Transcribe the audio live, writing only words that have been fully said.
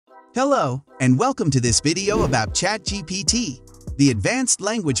Hello, and welcome to this video about ChatGPT, the advanced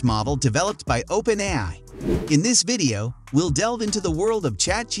language model developed by OpenAI. In this video, we'll delve into the world of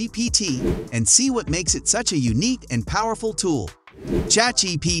ChatGPT and see what makes it such a unique and powerful tool.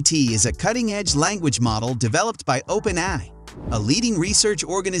 ChatGPT is a cutting-edge language model developed by OpenAI, a leading research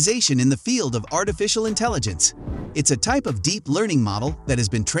organization in the field of artificial intelligence. It's a type of deep learning model that has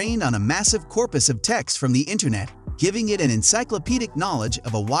been trained on a massive corpus of text from the internet, giving it an encyclopedic knowledge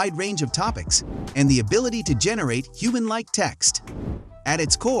of a wide range of topics and the ability to generate human-like text. At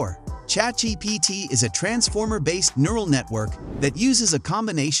its core, ChatGPT is a transformer-based neural network that uses a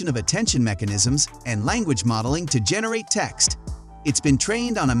combination of attention mechanisms and language modeling to generate text. It's been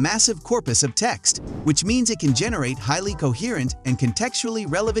trained on a massive corpus of text, which means it can generate highly coherent and contextually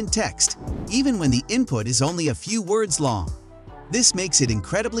relevant text, even when the input is only a few words long. This makes it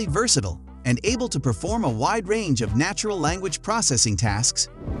incredibly versatile and able to perform a wide range of natural language processing tasks,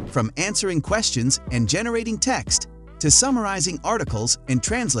 from answering questions and generating text to summarizing articles and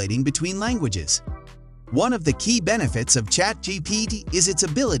translating between languages. One of the key benefits of ChatGPT is its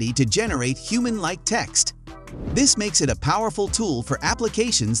ability to generate human-like text. This makes it a powerful tool for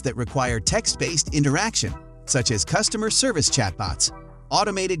applications that require text-based interaction, such as customer service chatbots,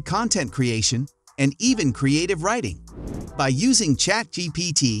 automated content creation, and even creative writing. By using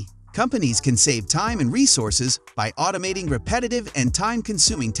ChatGPT, companies can save time and resources by automating repetitive and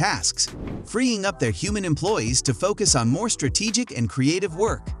time-consuming tasks, freeing up their human employees to focus on more strategic and creative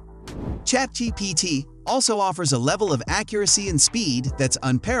work. ChatGPT also offers a level of accuracy and speed that's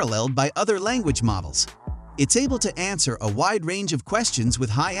unparalleled by other language models. It's able to answer a wide range of questions with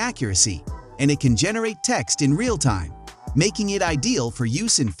high accuracy, and it can generate text in real time, making it ideal for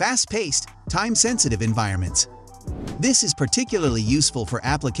use in fast-paced, time-sensitive environments. This is particularly useful for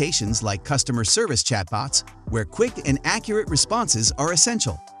applications like customer service chatbots, where quick and accurate responses are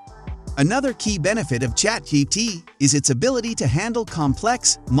essential. Another key benefit of ChatGPT is its ability to handle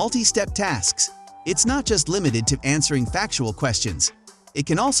complex, multi-step tasks. It's not just limited to answering factual questions. It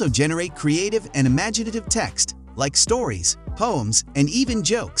can also generate creative and imaginative text, like stories, poems, and even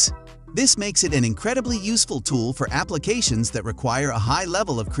jokes. This makes it an incredibly useful tool for applications that require a high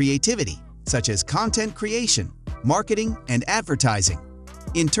level of creativity, such as content creation, marketing, and advertising.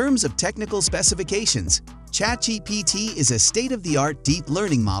 In terms of technical specifications, ChatGPT is a state-of-the-art deep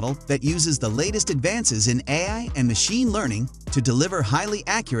learning model that uses the latest advances in AI and machine learning to deliver highly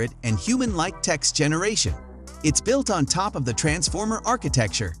accurate and human-like text generation. It's built on top of the transformer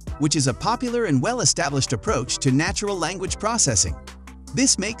architecture, which is a popular and well-established approach to natural language processing.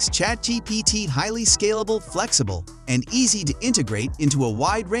 This makes ChatGPT highly scalable, flexible, and easy to integrate into a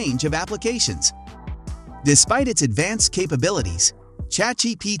wide range of applications. Despite its advanced capabilities,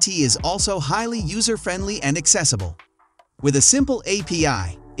 ChatGPT is also highly user-friendly and accessible. With a simple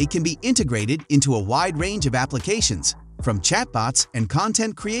API, it can be integrated into a wide range of applications, from chatbots and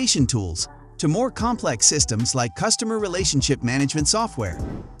content creation tools to more complex systems like customer relationship management software.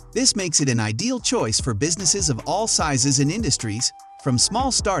 This makes it an ideal choice for businesses of all sizes and industries, from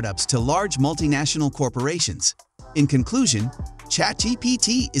small startups to large multinational corporations. In conclusion,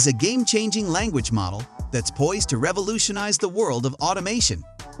 ChatGPT is a game-changing language model that's poised to revolutionize the world of automation.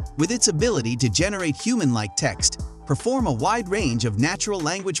 With its ability to generate human-like text, perform a wide range of natural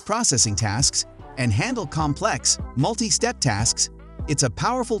language processing tasks, and handle complex, multi-step tasks, it's a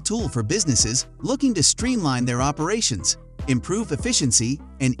powerful tool for businesses looking to streamline their operations, improve efficiency,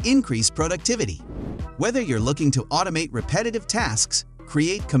 and increase productivity. Whether you're looking to automate repetitive tasks,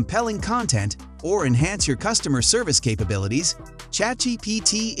 create compelling content, or enhance your customer service capabilities,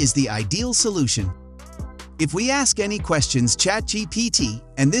 ChatGPT is the ideal solution. If we ask any questions ChatGPT,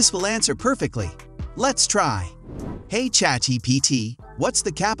 and this will answer perfectly. Let's try. Hey ChatGPT, what's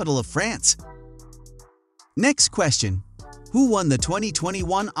the capital of France? Next question. Who won the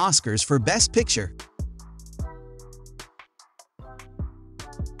 2021 Oscars for Best Picture?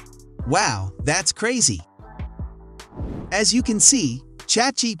 Wow, that's crazy! As you can see,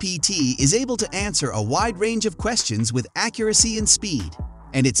 ChatGPT is able to answer a wide range of questions with accuracy and speed.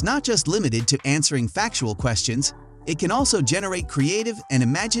 And it's not just limited to answering factual questions, it can also generate creative and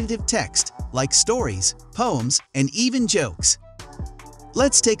imaginative text, like stories, poems, and even jokes.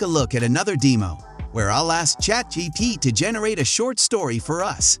 Let's take a look at another demo, where I'll ask ChatGPT to generate a short story for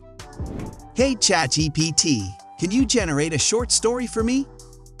us. Hey ChatGPT, can you generate a short story for me?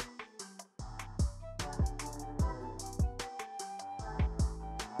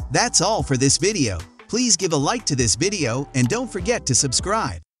 That's all for this video. Please give a like to this video and don't forget to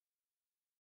subscribe.